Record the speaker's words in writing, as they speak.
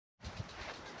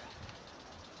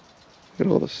Look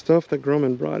at all the stuff that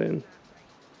Grumman brought in.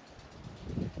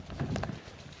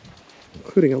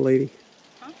 Including a lady.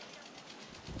 Huh?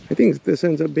 I think this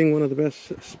ends up being one of the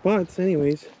best spots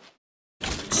anyways.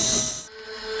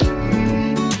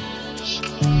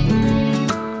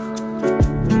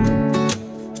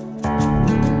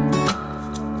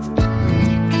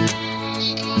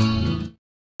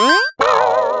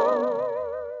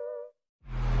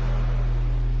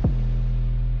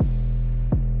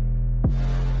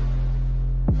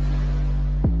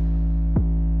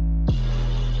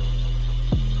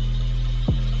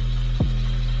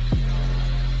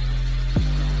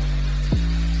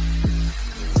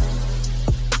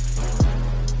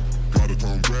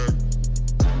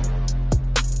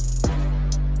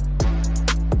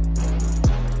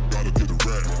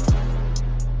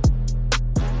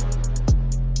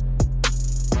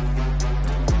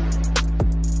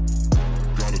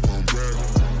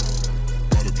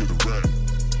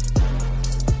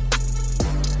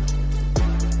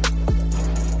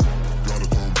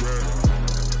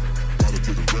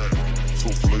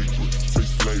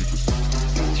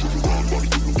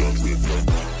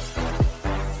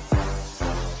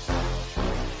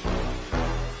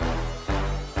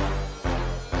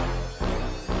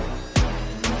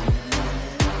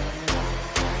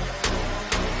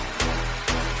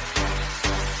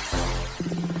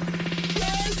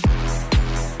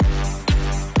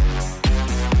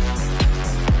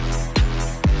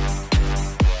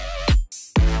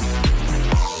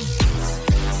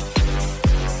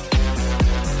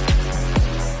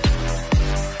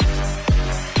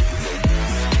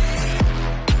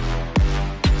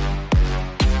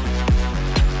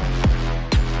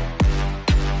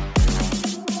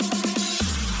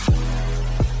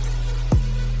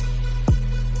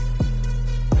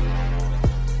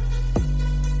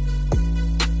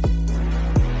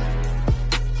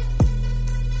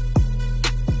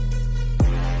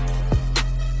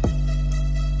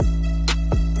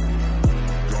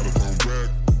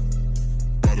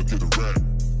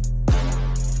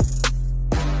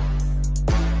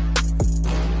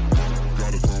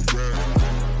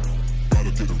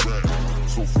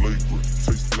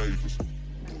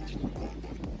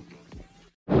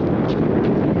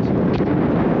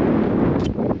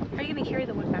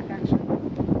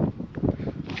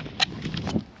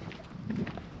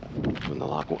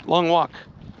 Long walk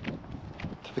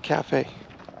to the cafe.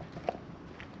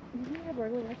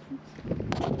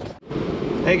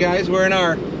 Hey guys, we're in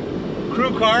our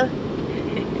crew car.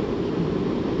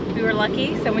 We were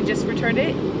lucky, someone just returned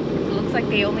it. It looks like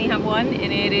they only have one,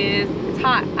 and it's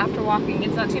hot after walking.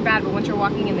 It's not too bad, but once you're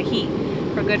walking in the heat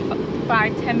for a good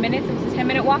 5-10 minutes, it was a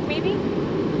 10-minute walk maybe?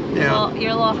 Yeah.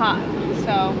 You're a little hot.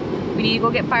 So we need to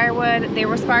go get firewood. There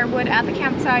was firewood at the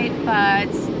campsite, but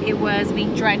it was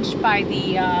being drenched by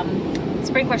the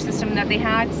sprinkler system that they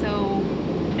had, so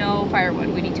no firewood.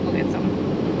 We need to go get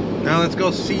some. Now let's go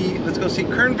see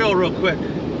Kernville real quick.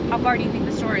 How far do you think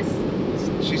the store is?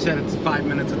 She said it's 5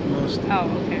 minutes at the most. Oh,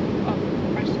 okay. Oh,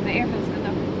 fresh. The air feels good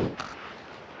though.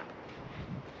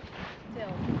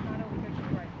 Still, it's not over here to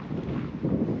the right.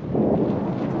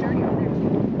 It's dirty out there too.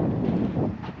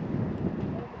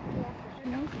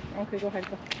 No? Okay, go ahead.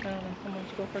 Go. I don't know. Someone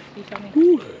should go first. You tell me.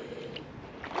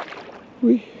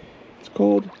 It's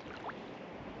cold.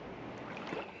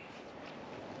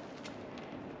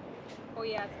 Oh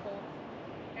yeah, it's cold.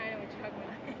 I know what you're talking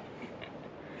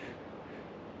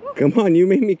about. Come on, you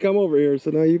made me come over here, so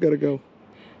now you gotta go.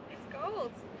 It's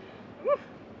cold.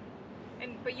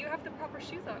 But you have the proper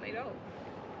shoes on, I don't.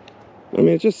 I mean,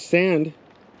 it's just sand.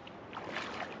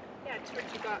 Yeah,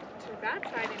 you got to that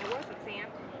side and it wasn't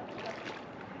sand.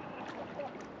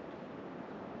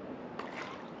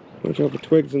 Watch out for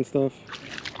twigs and stuff.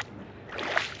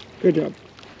 Good job.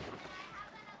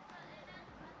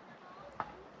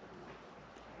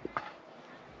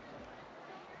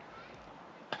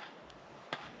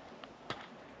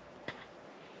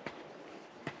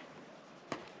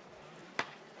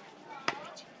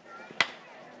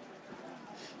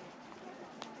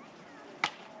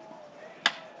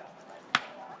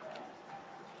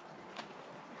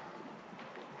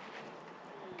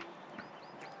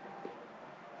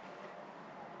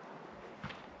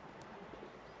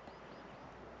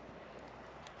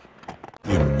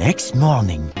 Next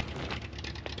morning.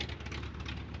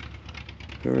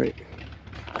 All right.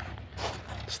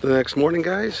 It's the next morning,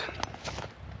 guys.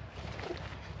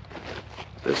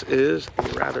 This is a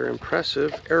rather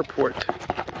impressive airport.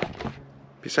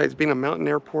 Besides being a mountain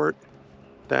airport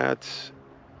that's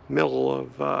middle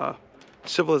of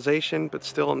civilization, but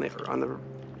still on the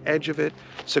edge of it.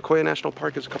 Sequoia National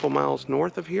Park is a couple miles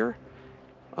north of here.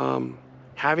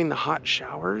 Having the hot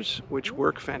showers, which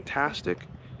work fantastic,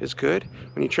 is good.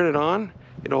 When you turn it on,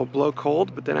 it'll blow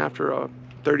cold, but then after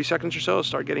 30 seconds or so, it'll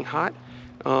start getting hot.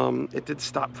 It did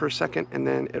stop for a second and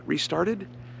then it restarted,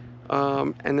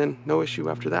 and then no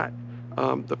issue after that.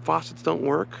 The faucets don't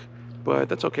work, but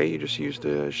that's okay. You just use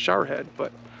the shower head,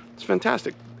 but it's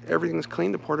fantastic. Everything's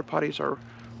clean. The porta potties are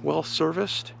well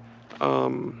serviced.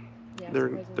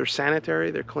 They're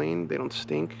sanitary, they're clean, they don't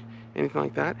stink, anything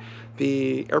like that.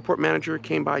 The airport manager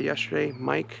came by yesterday,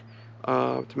 Mike,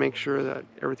 to make sure that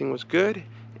everything was good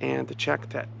and to check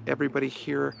that everybody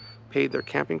here paid their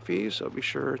camping fees. So be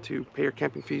sure to pay your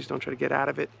camping fees. Don't try to get out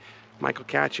of it. Mike will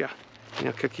catch you and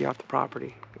he'll kick you off the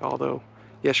property. Although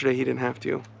yesterday he didn't have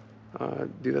to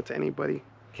do that to anybody.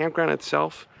 Campground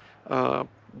itself,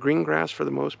 green grass for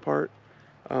the most part.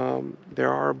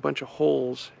 There are a bunch of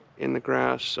holes in the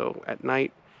grass, so at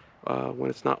night when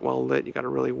it's not well lit, you got to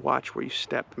really watch where you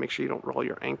step to make sure you don't roll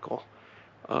your ankle.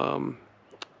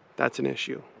 That's an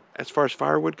issue. As far as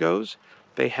firewood goes,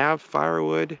 they have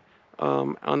firewood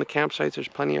on the campsites. There's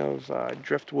plenty of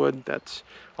driftwood that's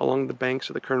along the banks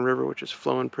of the Kern River, which is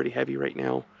flowing pretty heavy right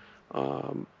now.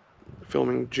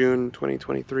 Filming June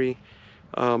 2023,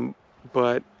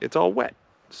 but it's all wet,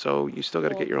 so you still got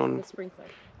to get your own.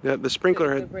 The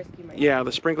sprinkler had, yeah,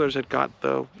 the sprinklers had got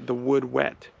the wood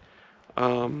wet.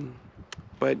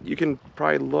 But you can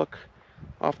probably look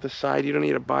off the side. You don't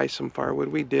need to buy some firewood.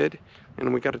 We did,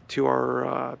 and we got it to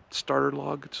our starter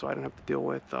log, so I didn't have to deal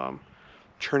with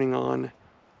turning on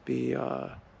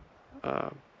the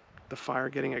fire,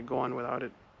 getting it going without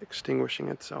it extinguishing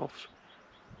itself.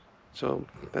 So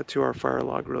that 2-hour fire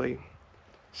log really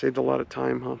saved a lot of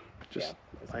time, huh? Just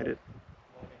light it.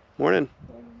 Morning.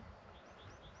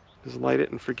 Just light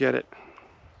it and forget it.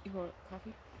 You want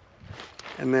coffee?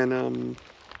 And then,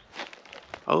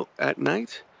 oh, at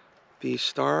night, the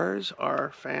stars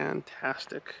are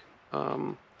fantastic.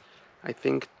 I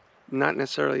think not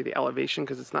necessarily the elevation,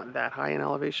 because it's not that high in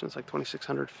elevation. It's like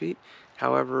 2,600 feet.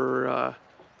 However,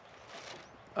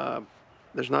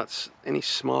 there's not any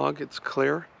smog. It's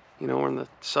clear. You know, we're in the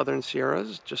southern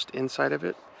Sierras, just inside of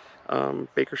it.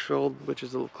 Bakersfield, which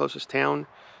is the closest town,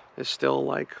 is still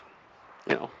like,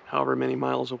 you know, however many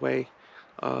miles away.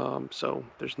 So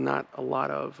there's not a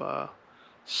lot of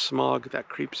smog that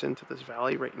creeps into this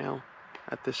valley right now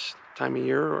at this time of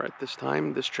year, or at this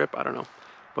time, this trip, I don't know.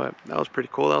 But that was pretty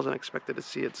cool. I wasn't expected to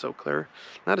see it so clear.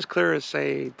 Not as clear as,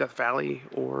 say, Death Valley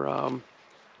or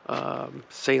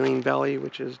Saline Valley,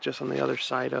 which is just on the other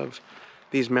side of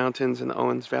these mountains in the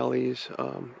Owens Valleys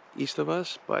east of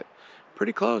us, but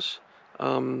pretty close.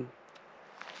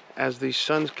 As the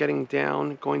sun's going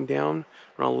down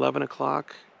around 11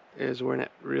 o'clock is when it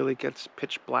really gets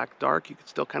pitch black dark. You can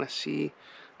still kind of see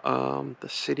the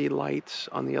city lights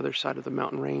on the other side of the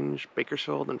mountain range,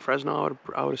 Bakersfield and Fresno,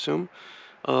 I would assume.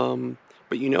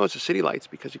 But you know it's the city lights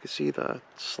because you can see the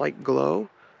slight glow,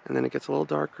 and then it gets a little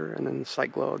darker, and then the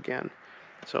slight glow again.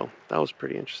 So that was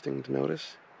pretty interesting to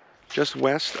notice. Just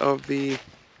west of the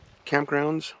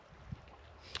campgrounds,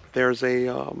 there's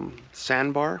a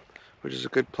sandbar, which is a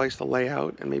good place to lay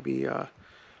out and maybe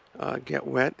get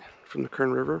wet from the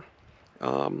Kern River.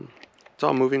 It's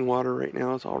all moving water right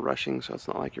now. It's all rushing, so it's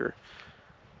not like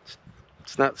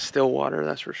it's not still water,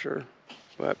 that's for sure.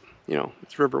 But you know,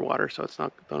 it's river water, so it's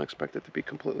not. Don't expect it to be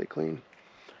completely clean.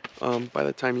 By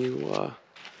the time you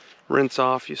rinse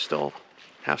off, you still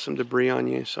have some debris on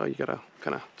you, so you gotta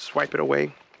kind of swipe it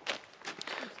away.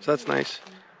 So that's nice.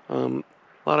 A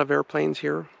lot of airplanes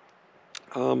here.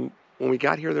 When we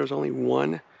got here, there was only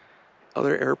one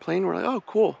other airplane. We're like, oh,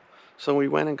 cool. So we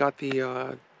went and got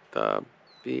the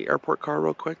airport car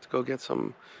real quick to go get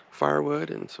some firewood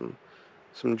and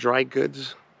some dry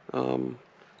goods. So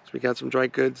we got some dry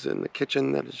goods in the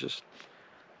kitchen that is just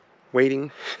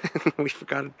waiting. We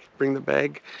forgot to bring the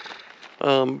bag.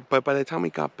 But by the time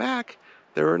we got back,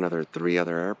 there were 3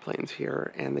 other airplanes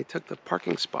here, and they took the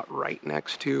parking spot right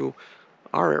next to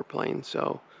our airplane.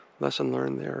 So lesson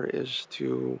learned there is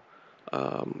to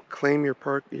claim your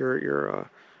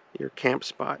camp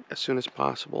spot as soon as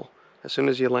possible. As soon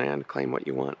as you land, claim what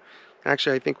you want.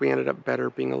 Actually, I think we ended up better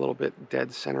being a little bit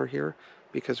dead center here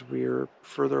because we're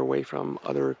further away from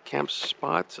other camp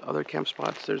spots.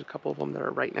 There's a couple of them that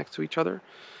are right next to each other.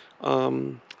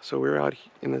 So we're out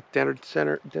in the dead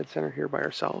center here by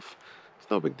ourselves.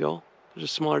 It's no big deal. There's a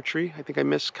smaller tree. I think I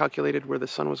miscalculated where the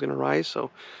sun was going to rise,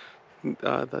 so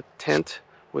the tent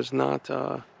was not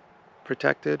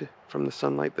protected from the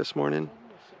sunlight this morning.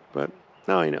 But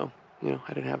now I know. You know,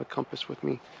 I didn't have a compass with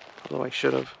me, although I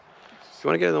should have. If you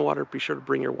want to get in the water, be sure to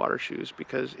bring your water shoes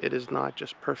because it is not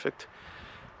just perfect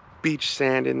beach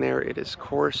sand in there. It is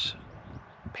coarse,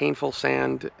 painful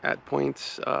sand at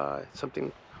points.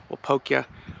 Something will poke you.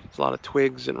 There's a lot of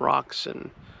twigs and rocks and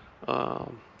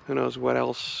who knows what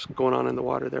else going on in the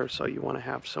water there. So you want to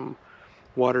have some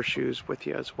water shoes with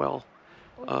you as well.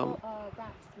 Rafts.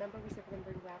 Remember we said we're going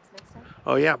to bring rafts next time?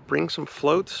 Oh yeah, bring some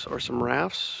floats or some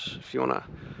rafts. If you want to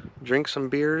drink some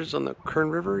beers on the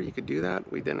Kern River, you could do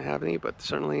that. We didn't have any, but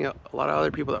certainly a lot of other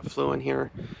people that flew in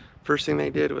here, first thing they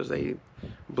did was they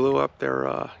blew up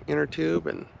their inner tube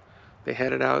and they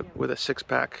headed out with a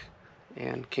 6-pack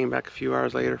and came back a few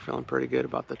hours later feeling pretty good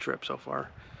about the trip so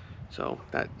far. So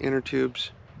that inner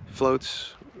tubes,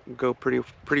 floats go pretty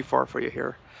far for you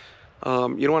here. You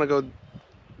don't want to go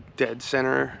dead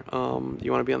center.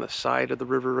 You want to be on the side of the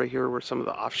river right here where some of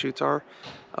the offshoots are,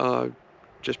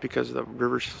 just because the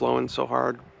river's flowing so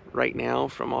hard right now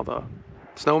from all the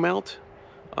snow melt.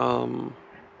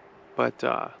 But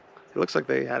it looks like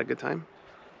they had a good time.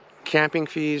 Camping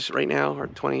fees right now are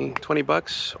 20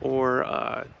 bucks, or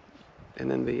and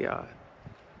then the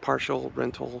partial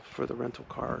rental for the rental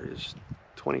car is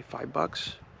 25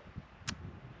 bucks.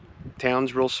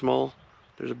 Town's real small.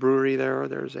 There's a brewery there.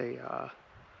 There's a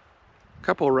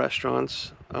couple of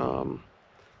restaurants.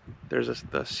 There's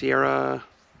the Sierra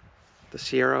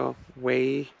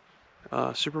Way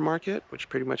supermarket, which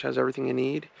pretty much has everything you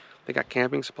need. They got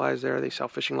camping supplies there. They sell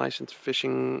fishing license,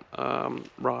 fishing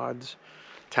rods,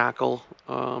 tackle.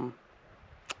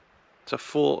 It's a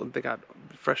full. They got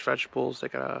fresh vegetables. They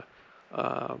got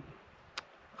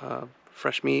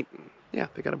fresh meat. Yeah,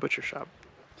 they got a butcher shop.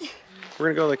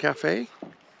 We're gonna go to the cafe,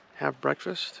 have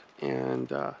breakfast, and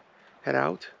head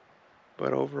out.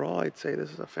 But overall, I'd say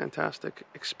this is a fantastic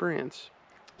experience.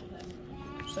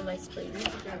 So nice spoon. I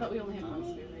thought we only had one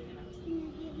spoon right now.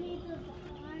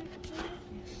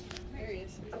 There he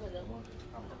is. He's only got one.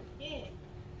 Yeah.